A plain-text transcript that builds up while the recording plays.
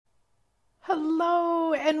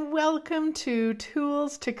Hello and welcome to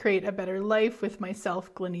Tools to Create a Better Life with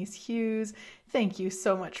myself, Glenise Hughes. Thank you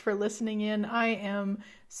so much for listening in. I am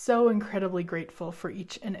so incredibly grateful for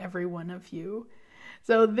each and every one of you.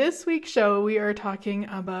 So this week's show, we are talking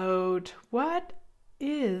about what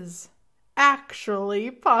is actually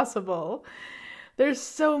possible. There's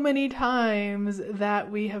so many times that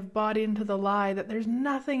we have bought into the lie that there's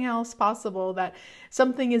nothing else possible, that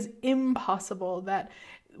something is impossible, that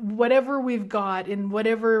whatever we've got in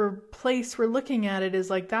whatever place we're looking at it is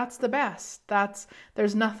like, that's the best.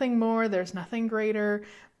 There's nothing more, there's nothing greater.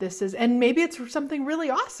 And maybe it's something really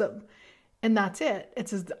awesome and that's it.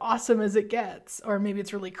 It's as awesome as it gets. Or maybe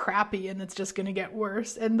it's really crappy and it's just going to get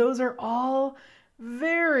worse. And those are all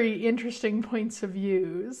very interesting points of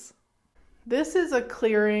views. This is a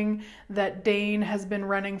clearing that Dane has been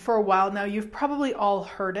running for a while now. You've probably all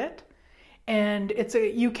heard it. And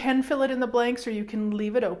you can fill it in the blanks or you can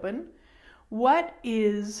leave it open. What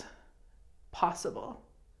is possible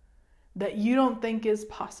that you don't think is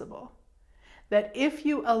possible? That if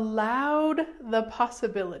you allowed the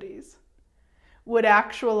possibilities would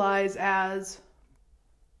actualize as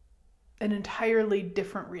an entirely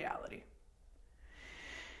different reality.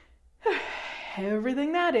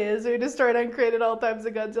 Everything that is, or destroyed, uncreated, all times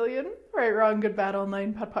a godzillion. Right, wrong, good, bad, all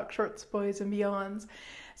nine, POD, POC, shorts, boys, and beyonds.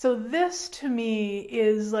 So this to me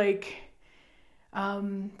is like,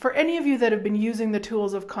 for any of you that have been using the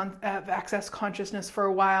tools of Access Consciousness for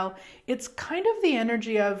a while, it's kind of the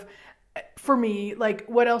energy of, for me, like,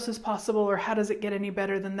 what else is possible, or how does it get any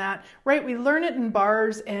better than that, right? We learn it in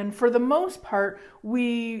bars, and for the most part,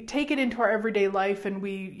 we take it into our everyday life and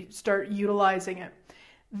we start utilizing it.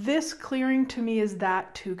 This clearing to me is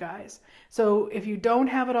that too, guys. So if you don't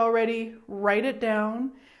have it already, write it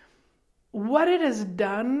down. What it has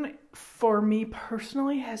done for me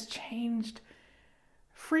personally has changed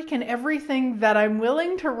freaking everything that I'm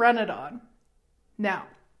willing to run it on. Now,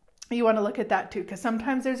 you want to look at that too, because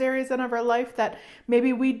sometimes there's areas in our life that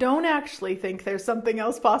maybe we don't actually think there's something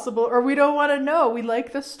else possible, or we don't want to know. We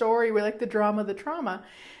like the story, we like the drama, the trauma.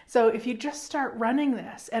 So if you just start running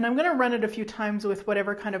this, and I'm going to run it a few times with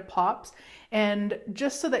whatever kind of pops, and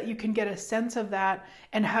just so that you can get a sense of that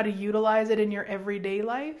and how to utilize it in your everyday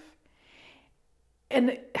life.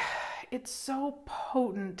 And it's so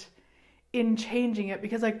potent in changing it,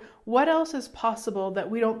 because like, what else is possible that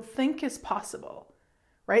we don't think is possible?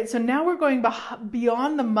 Right? So now we're going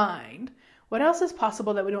beyond the mind. What else is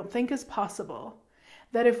possible that we don't think is possible?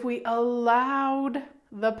 That if we allowed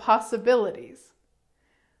the possibilities.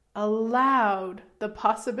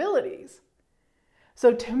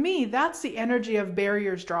 So to me, that's the energy of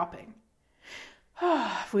barriers dropping.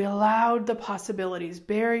 If we allowed the possibilities,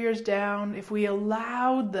 barriers down, if we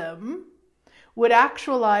allowed them, would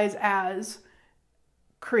actualize as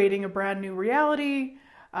creating a brand new reality,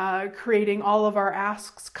 creating all of our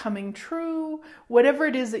asks coming true, whatever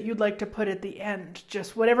it is that you'd like to put at the end,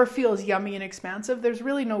 just whatever feels yummy and expansive. There's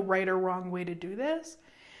really no right or wrong way to do this,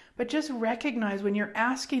 but just recognize when you're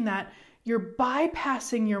asking that, you're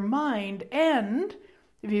bypassing your mind. And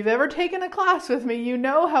if you've ever taken a class with me, you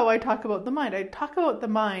know how I talk about the mind. I talk about the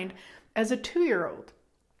mind as a 2-year-old.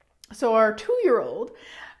 So our 2-year-old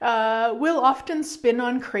will often spin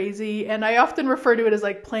on crazy, and I often refer to it as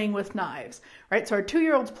like playing with knives, right? So our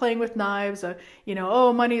 2-year-old's playing with knives,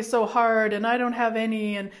 oh, money is so hard and I don't have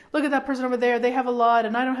any, and look at that person over there, they have a lot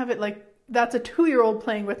and I don't have it. Like, that's a 2-year-old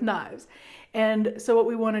playing with knives. And so what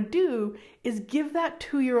we want to do is give that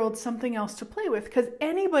 2-year-old something else to play with, because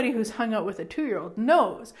anybody who's hung out with a 2-year-old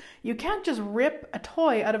knows you can't just rip a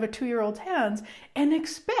toy out of a 2-year-old's hands and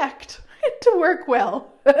expect it to work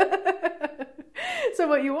well. So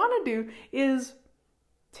what you want to do is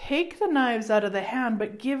take the knives out of the hand,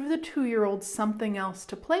 but give the 2-year-old something else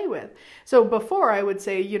to play with. So before I would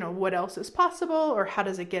say, what else is possible, or how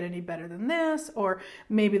does it get any better than this? Or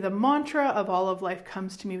maybe the mantra of all of life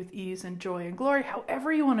comes to me with ease and joy and glory,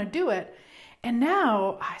 however you want to do it. And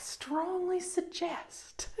now I strongly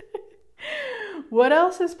suggest what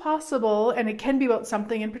else is possible, and it can be about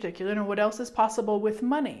something in particular, and what else is possible with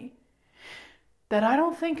money that I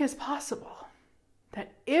don't think is possible.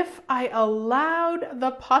 That if I allowed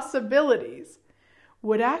the possibilities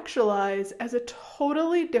would actualize as a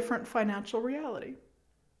totally different financial reality.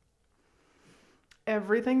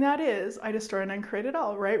 Everything that is, I destroy and uncreate it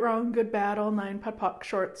all. Right, wrong, good, bad, all nine, POD, POC,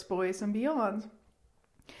 shorts, boys, and beyonds.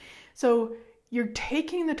 So you're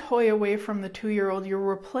taking the toy away from the 2-year-old, you're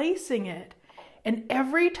replacing it. And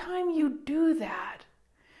every time you do that,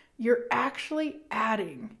 you're actually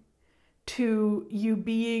adding to you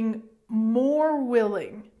being more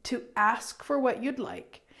willing to ask for what you'd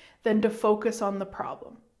like than to focus on the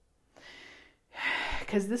problem.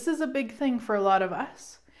 because this is a big thing for a lot of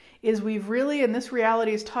us, is we've really, and this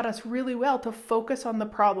reality has taught us really well to focus on the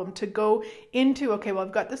problem, to go into, okay, well,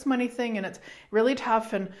 I've got this money thing and it's really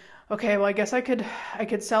tough, and okay, well, I guess I could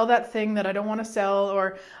sell that thing that I don't want to sell,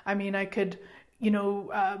 or I mean, I could,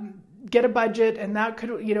 get a budget, and that could,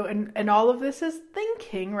 and all of this is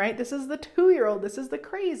thinking, right? This is the 2-year-old, this is the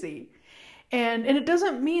crazy. And it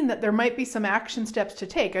doesn't mean that there might be some action steps to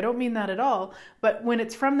take. I don't mean that at all. But when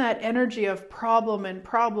it's from that energy of problem and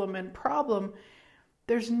problem and problem,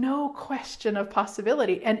 there's no question of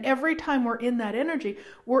possibility. And every time we're in that energy,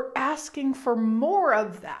 we're asking for more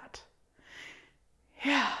of that.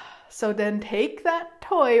 Yeah. So then take that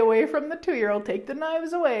toy away from the 2-year-old, take the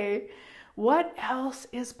knives away. What else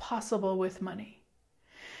is possible with money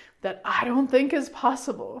that I don't think is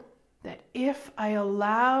possible? That if I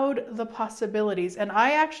allowed the possibilities, and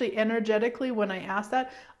I actually energetically, when I ask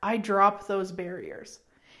that, I drop those barriers.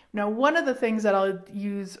 Now, one of the things that I'll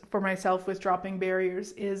use for myself with dropping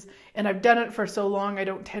barriers is, and I've done it for so long, I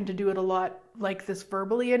don't tend to do it a lot like this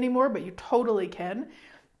verbally anymore, but you totally can.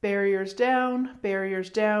 Barriers down, barriers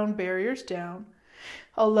down, barriers down.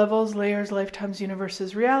 All levels, layers, lifetimes,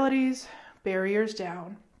 universes, realities, barriers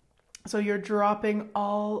down. So you're dropping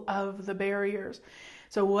all of the barriers.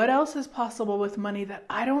 So what else is possible with money that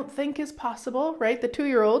I don't think is possible, right? The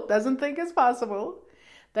 2-year-old doesn't think is possible.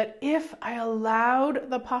 That if I allowed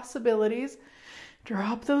the possibilities,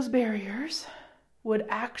 drop those barriers, would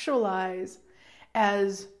actualize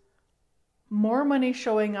as more money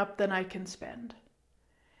showing up than I can spend.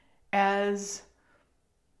 As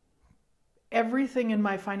everything in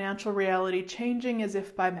my financial reality changing as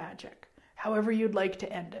if by magic. However you'd like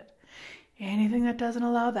to end it. Anything that doesn't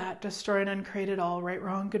allow that, destroy and uncreate it all, right,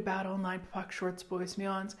 wrong, good, bad, all nine, POC, shorts, boys,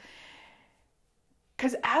 meons.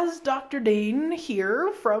 Because as Dr. Dane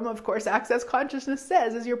here from, of course, Access Consciousness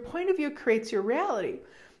says, is your point of view creates your reality.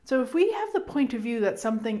 So if we have the point of view that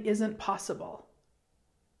something isn't possible,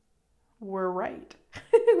 we're right.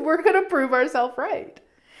 We're going to prove ourselves right.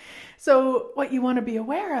 So what you want to be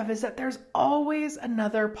aware of is that there's always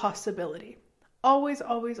another possibility. Always,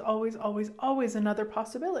 always, always, always, always another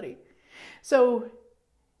possibility. So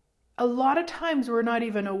a lot of times we're not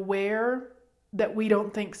even aware that we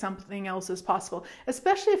don't think something else is possible,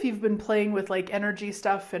 especially if you've been playing with like energy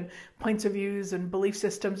stuff and points of views and belief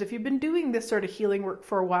systems. If you've been doing this sort of healing work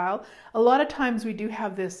for a while, a lot of times we do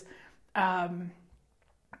have this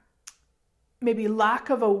maybe lack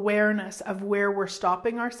of awareness of where we're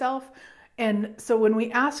stopping ourselves. And so when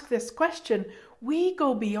we ask this question, we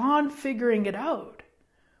go beyond figuring it out.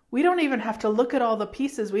 We don't even have to look at all the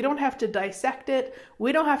pieces. We don't have to dissect it.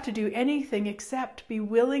 We don't have to do anything except be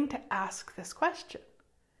willing to ask this question.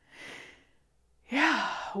 Yeah,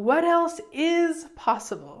 what else is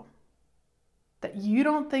possible that you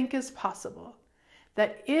don't think is possible?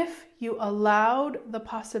 That if you allowed the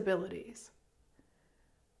possibilities,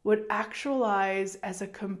 would actualize as a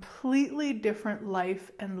completely different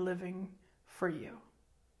life and living for you.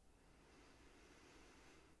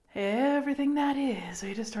 Everything that is,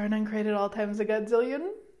 we destroy and uncreate it all times a godzillion.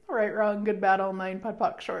 Right, wrong, good, bad, all nine,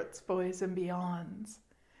 POC, shorts, boys, and beyonds.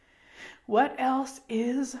 What else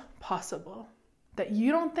is possible that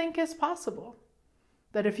you don't think is possible?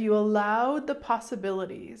 That if you allowed the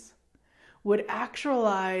possibilities, would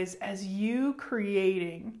actualize as you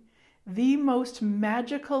creating the most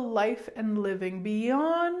magical life and living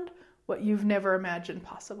beyond what you've never imagined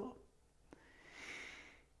possible.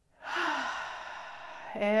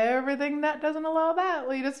 Everything that doesn't allow that,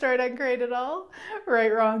 will you just start and create it all?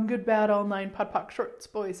 Right, wrong, good, bad, all nine, POC, shorts,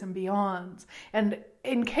 boys, and beyonds. And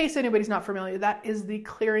in case anybody's not familiar, that is the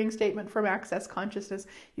clearing statement from Access Consciousness.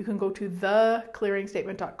 You can go to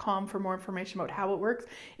theclearingstatement.com for more information about how it works.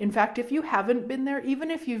 In fact, if you haven't been there,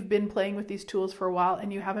 even if you've been playing with these tools for a while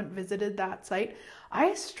and you haven't visited that site,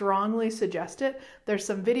 I strongly suggest it. There's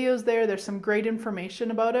some videos there. There's some great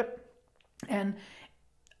information about it. And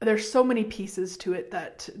there's so many pieces to it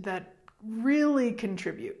that really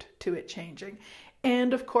contribute to it changing.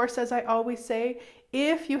 And of course, as I always say,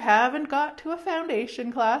 if you haven't got to a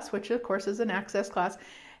foundation class, which of course is an access class,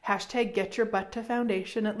 hashtag get your butt to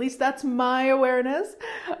foundation. At least that's my awareness.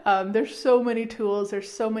 There's so many tools.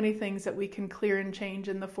 There's so many things that we can clear and change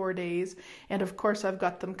in the 4 days. And of course, I've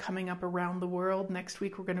got them coming up around the world. Next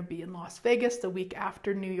week, we're going to be in Las Vegas, the week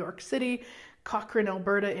after New York City, Cochrane,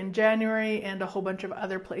 Alberta in January, and a whole bunch of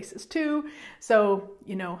other places too. So,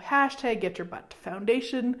 hashtag get your butt to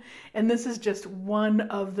foundation. And this is just one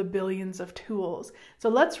of the billions of tools. So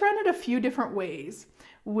let's run it a few different ways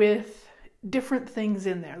with different things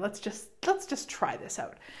in there. Let's just try this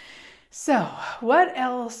out. So what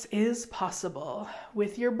else is possible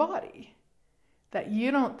with your body that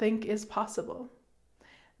you don't think is possible,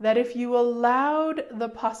 that if you allowed the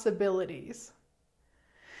possibilities,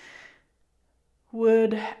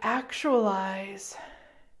 would actualize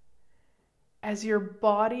as your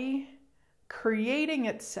body creating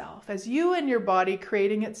itself, as you and your body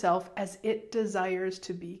creating itself as it desires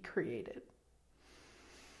to be created.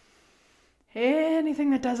 Anything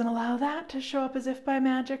that doesn't allow that to show up as if by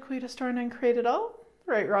magic, we destroy and create it all.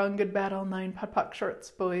 Right, wrong, good, bad, all nine, POD POC,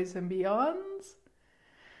 shorts, boys, and beyonds.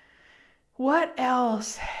 What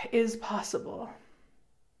else is possible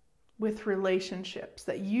with relationships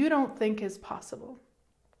that you don't think is possible?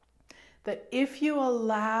 That if you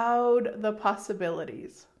allowed the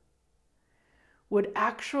possibilities, would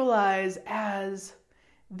actualize as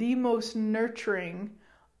the most nurturing,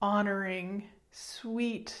 honoring,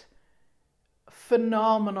 sweet,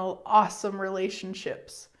 phenomenal, awesome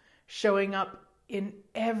relationships showing up in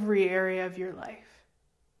every area of your life.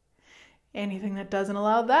 Anything that doesn't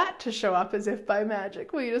allow that to show up as if by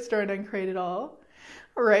magic, will you destroy and uncreate it all?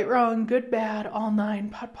 Right, wrong, good, bad, all nine,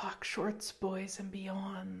 POD POC, shorts, boys, and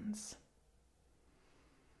beyonds.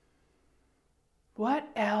 What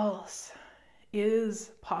else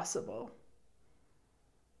is possible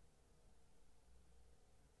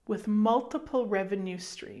with multiple revenue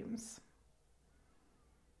streams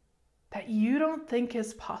that you don't think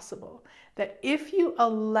is possible, that if you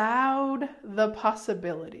allowed the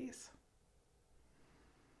possibilities,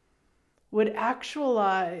 would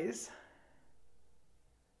actualize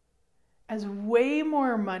as way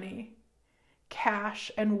more money,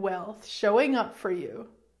 cash, and wealth showing up for you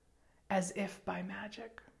as if by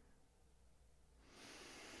magic?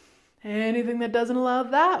 Anything that doesn't allow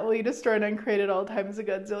that, will you destroy and uncreate it all times a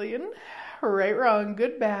godzillion? Right, wrong,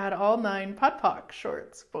 good, bad, all nine, POD POC,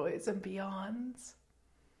 shorts, boys, and beyonds.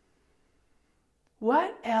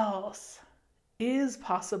 What else is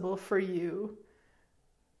possible for you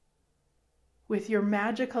with your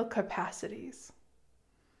magical capacities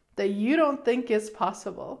that you don't think is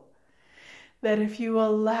possible, that if you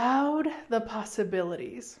allowed the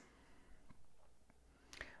possibilities,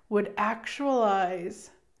 would actualize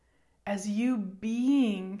as you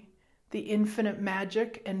being the infinite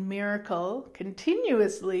magic and miracle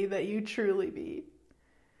continuously that you truly be?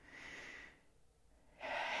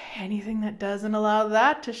 Anything that doesn't allow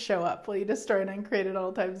that to show up, will you destroy and uncreate it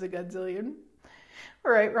all times a godzillion?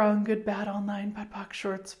 Right, wrong, good, bad, all nine, POD POC,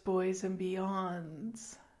 shorts, boys, and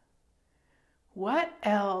beyonds. What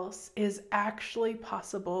else is actually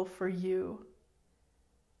possible for you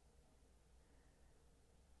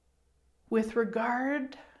with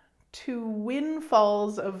regard to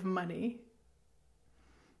windfalls of money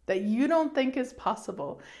that you don't think is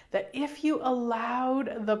possible, that if you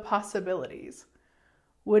allowed the possibilities,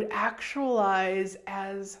 would actualize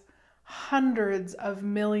as hundreds of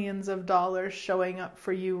millions of dollars showing up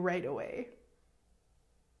for you right away?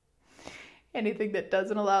 Anything that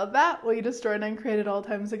doesn't allow that, will you destroy and uncreate it all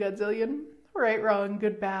times a godzillion? Right, wrong,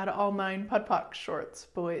 good, bad, all nine, POD POC, shorts,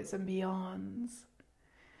 boys, and beyonds.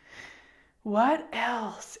 What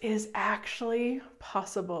else is actually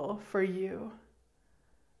possible for you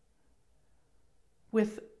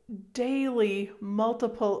with daily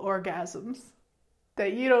multiple orgasms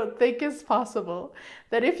that you don't think is possible,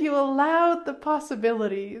 that if you allowed the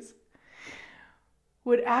possibilities,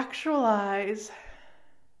 would actualize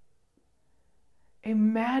a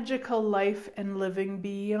magical life and living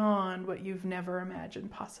beyond what you've never imagined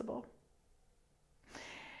possible?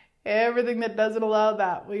 Everything that doesn't allow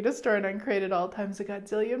that, will you destroy and uncreate it all times a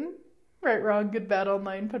godzillion? Right, wrong, good, bad, all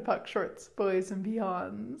nine, POD POC, shorts, boys, and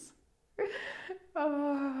beyonds.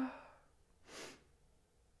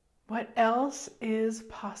 What else is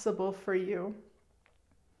possible for you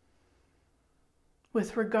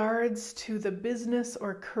with regards to the business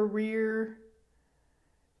or career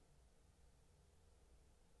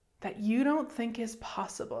that you don't think is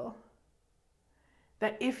possible,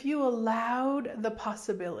 that if you allowed the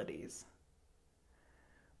possibilities,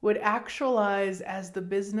 would actualize as the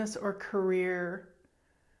business or career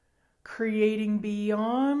creating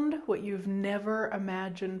beyond what you've never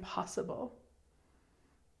imagined possible?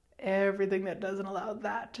 Everything that doesn't allow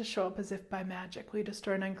that to show up as if by magic, we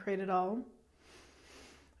destroy and uncreate it all.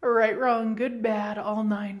 Right, wrong, good, bad, all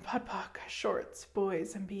nine, POD POC, shorts,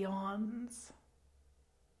 boys, and beyonds.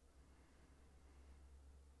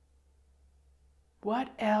 What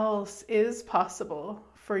else is possible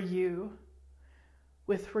for you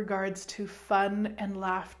with regards to fun and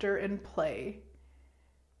laughter and play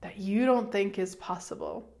that you don't think is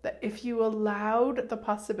possible, that if you allowed the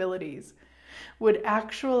possibilities, would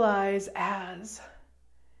actualize as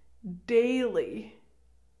daily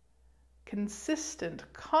consistent,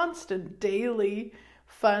 constant, daily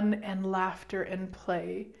fun and laughter and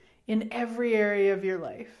play in every area of your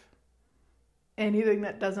life. Anything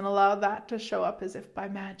that doesn't allow that to show up as if by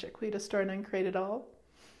magic, we destroy and uncreate it all.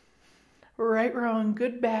 Right, wrong,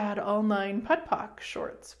 good, bad, all 9, POD POC,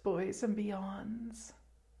 shorts, boys and beyonds.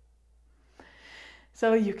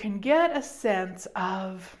 So you can get a sense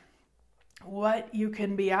of what you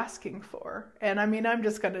can be asking for. And I mean, I'm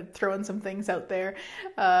just going to throw in some things out there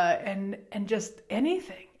and just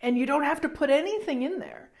anything. And you don't have to put anything in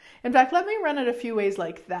there. In fact, let me run it a few ways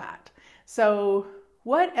like that. So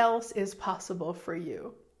what else is possible for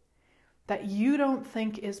you that you don't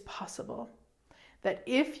think is possible? That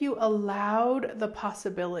if you allowed the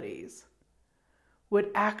possibilities would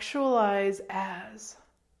actualize as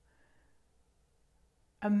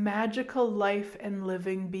a magical life and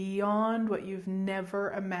living beyond what you've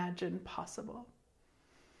never imagined possible.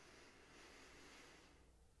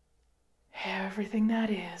 Everything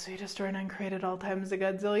that is, we destroy and uncreate at all times a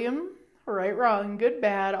godzillion. Right, wrong, good,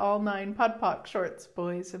 bad, all 9, POD POC, shorts,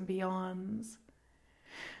 boys and beyonds.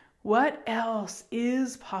 What else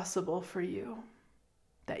is possible for you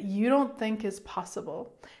that you don't think is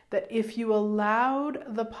possible, that if you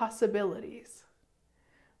allowed the possibilities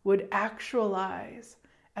would actualize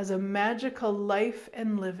as a magical life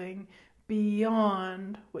and living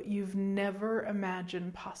beyond what you've never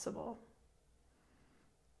imagined possible?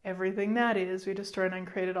 Everything that is, we destroy and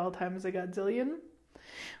uncreate at all times a godzillion.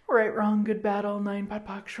 Right, wrong, good, bad, all 9, POD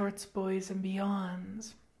POC, shorts, boys and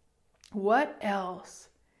beyonds. What else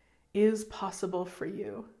is possible for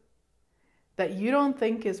you that you don't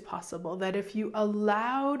think is possible, that if you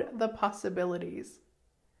allowed the possibilities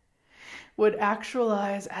would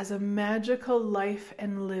actualize as a magical life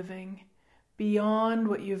and living beyond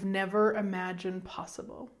what you've never imagined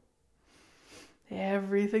possible?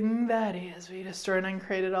 Everything that is, we destroy and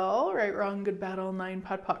uncreate it all. Right, wrong, good, bad, all 9,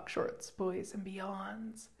 POD POC, shorts, boys and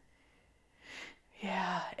beyonds.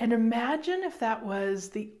 Yeah, and imagine if that was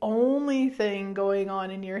the only thing going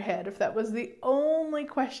on in your head, if that was the only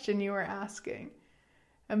question you were asking.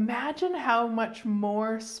 Imagine how much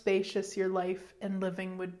more spacious your life and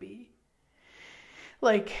living would be.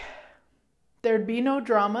 Like, there'd be no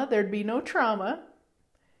drama, there'd be no trauma.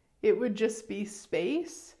 It would just be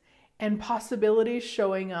space and possibilities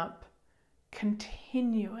showing up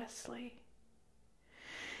continuously.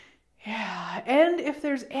 Yeah, and if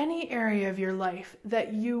there's any area of your life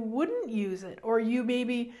that you wouldn't use it, or you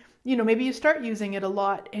maybe you start using it a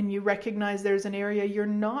lot and you recognize there's an area you're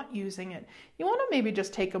not using it, you want to maybe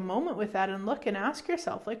just take a moment with that and look and ask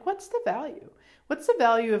yourself, like, what's the value? What's the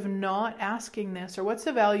value of not asking this? Or what's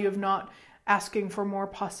the value of not asking for more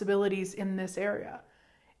possibilities in this area?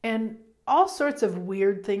 And all sorts of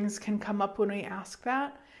weird things can come up when we ask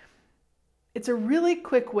that. It's a really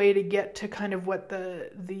quick way to get to kind of what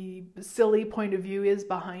the silly point of view is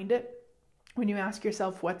behind it. When you ask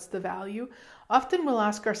yourself, what's the value? Often we'll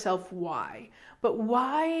ask ourselves why. But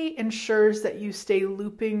why ensures that you stay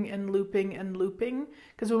looping and looping and looping?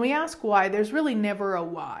 Because when we ask why, there's really never a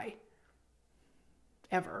why.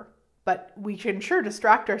 Ever. But we can sure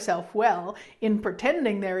distract ourselves well in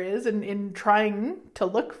pretending there is and in trying to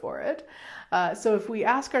look for it. So if we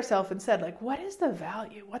ask ourselves instead, like, what is the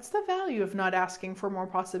value? What's the value of not asking for more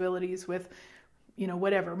possibilities with,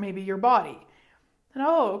 whatever, maybe your body? And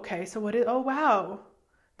okay, so wow.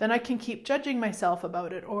 Then I can keep judging myself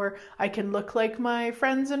about it, or I can look like my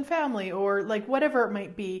friends and family, or like whatever it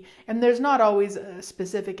might be. And there's not always a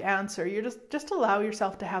specific answer. You just allow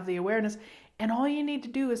yourself to have the awareness, and all you need to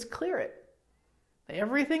do is clear it.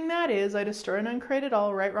 Everything that is, I destroy and uncreate it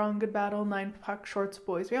all, right, wrong, good, bad, all 9, POC, shorts,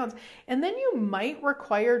 boys, beyonds. And then you might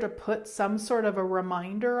require to put some sort of a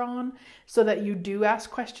reminder on so that you do ask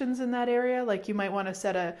questions in that area. Like you might want to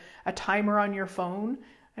set a timer on your phone.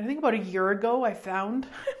 I think about a year ago, I found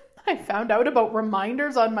out about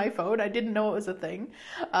reminders on my phone. I didn't know it was a thing.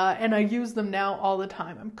 And I use them now all the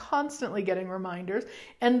time. I'm constantly getting reminders.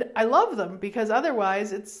 And I love them because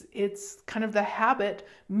otherwise it's kind of the habit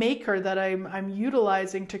maker that I'm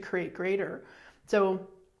utilizing to create greater. So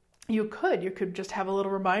you could just have a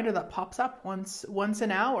little reminder that pops up once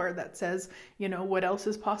an hour that says, what else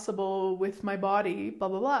is possible with my body, blah,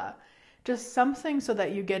 blah, blah. Just something so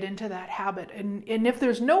that you get into that habit. And if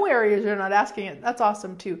there's no areas you're not asking it, that's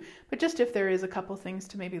awesome too. But just if there is a couple things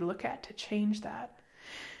to maybe look at to change that.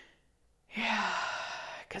 Yeah,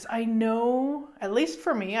 because I know, at least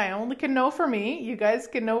for me, I only can know for me, you guys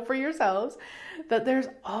can know for yourselves, that there's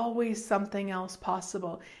always something else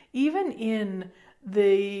possible. Even in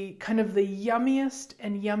the kind of the yummiest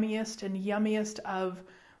and yummiest and yummiest of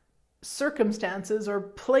circumstances or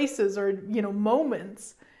places or,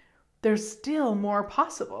 moments, there's still more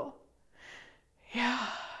possible. Yeah.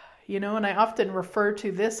 And I often refer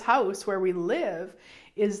to this house where we live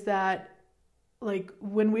is that, like,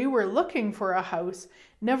 when we were looking for a house,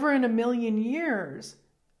 never in a million years,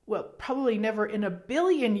 well, probably never in a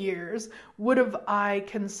billion years would have I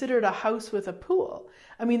considered a house with a pool.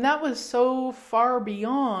 I mean, that was so far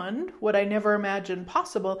beyond what I never imagined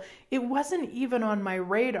possible. It wasn't even on my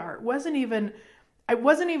radar. It wasn't even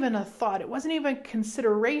a thought. It wasn't even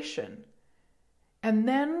consideration. And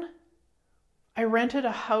then I rented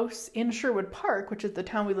a house in Sherwood Park, which is the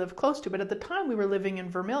town we live close to. But at the time we were living in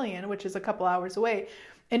Vermilion, which is a couple hours away.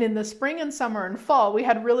 And in the spring and summer and fall, we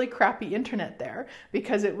had really crappy internet there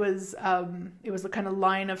because it was the kind of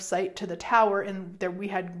line of sight to the tower, and there we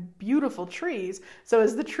had beautiful trees. So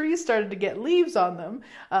as the trees started to get leaves on them,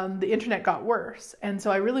 the internet got worse. And so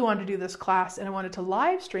I really wanted to do this class, and I wanted to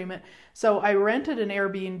live stream it. So I rented an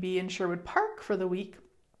Airbnb in Sherwood Park for the week,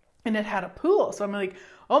 and it had a pool. So I'm like,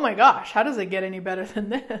 oh my gosh, how does it get any better than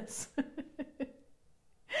this?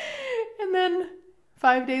 And then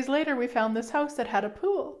 5 days later, we found this house that had a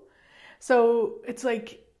pool. So it's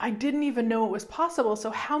like, I didn't even know it was possible. So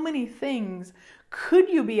how many things could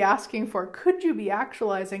you be asking for? Could you be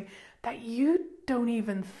actualizing that you don't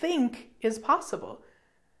even think is possible?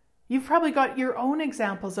 You've probably got your own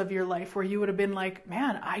examples of your life where you would have been like,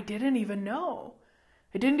 man, I didn't even know.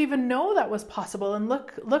 I didn't even know that was possible. And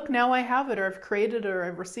look, now I have it, or I've created it, or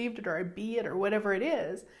I've received it, or I be it, or whatever it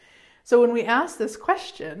is. So when we ask this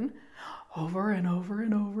question over and over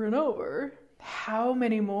and over and over, how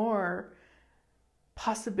many more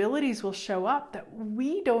possibilities will show up that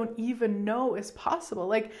we don't even know is possible?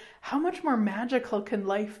 Like, how much more magical can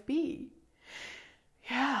life be?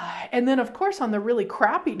 Yeah. And then, of course, on the really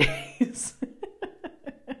crappy days,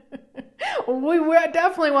 we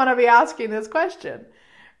definitely want to be asking this question,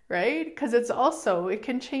 right? Because it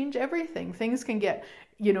can change everything. Things can get,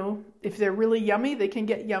 if they're really yummy, they can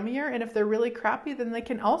get yummier. And if they're really crappy, then they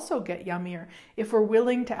can also get yummier. If we're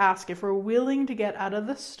willing to ask, if we're willing to get out of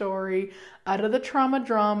the story, out of the trauma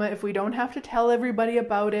drama, if we don't have to tell everybody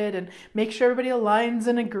about it and make sure everybody aligns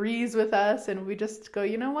and agrees with us, and we just go,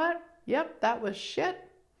 you know what? Yep, that was shit.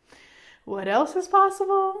 What else is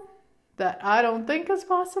possible that I don't think is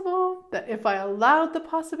possible, that if I allowed the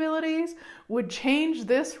possibilities would change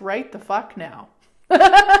this right the fuck now?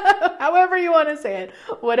 However you want to say it,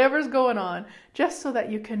 whatever's going on, just so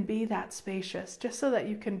that you can be that spacious, just so that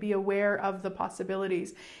you can be aware of the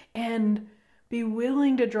possibilities and be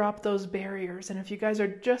willing to drop those barriers. And if you guys are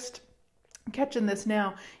just catching this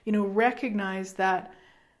now, recognize that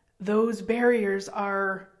those barriers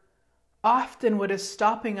are often what is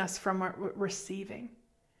stopping us from receiving.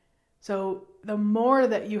 So the more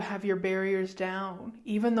that you have your barriers down,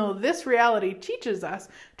 even though this reality teaches us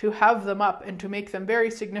to have them up and to make them very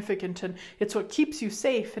significant, and it's what keeps you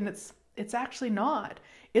safe, and it's actually not.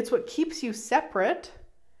 It's what keeps you separate,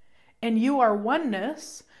 and you are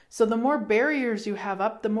oneness. So the more barriers you have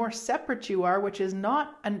up, the more separate you are, which is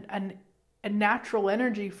not a natural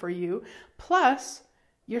energy for you. Plus,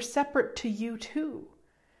 you're separate to you too.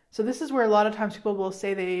 So this is where a lot of times people will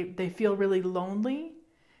say they feel really lonely.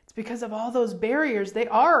 It's because of all those barriers they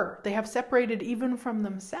have separated even from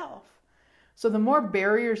themselves. So the more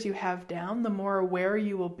barriers you have down, the more aware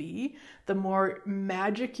you will be, the more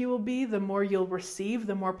magic you will be, the more you'll receive,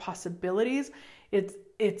 the more possibilities.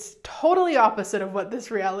 It's totally opposite of what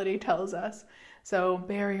this reality tells us. So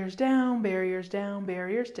barriers down, barriers down,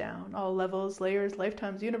 barriers down. All levels, layers,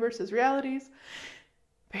 lifetimes, universes, realities.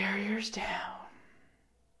 Barriers down.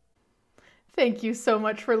 Thank you so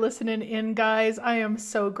much for listening in, guys. I am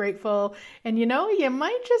so grateful. And you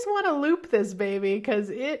might just want to loop this baby because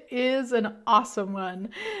it is an awesome one.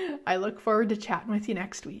 I look forward to chatting with you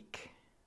next week.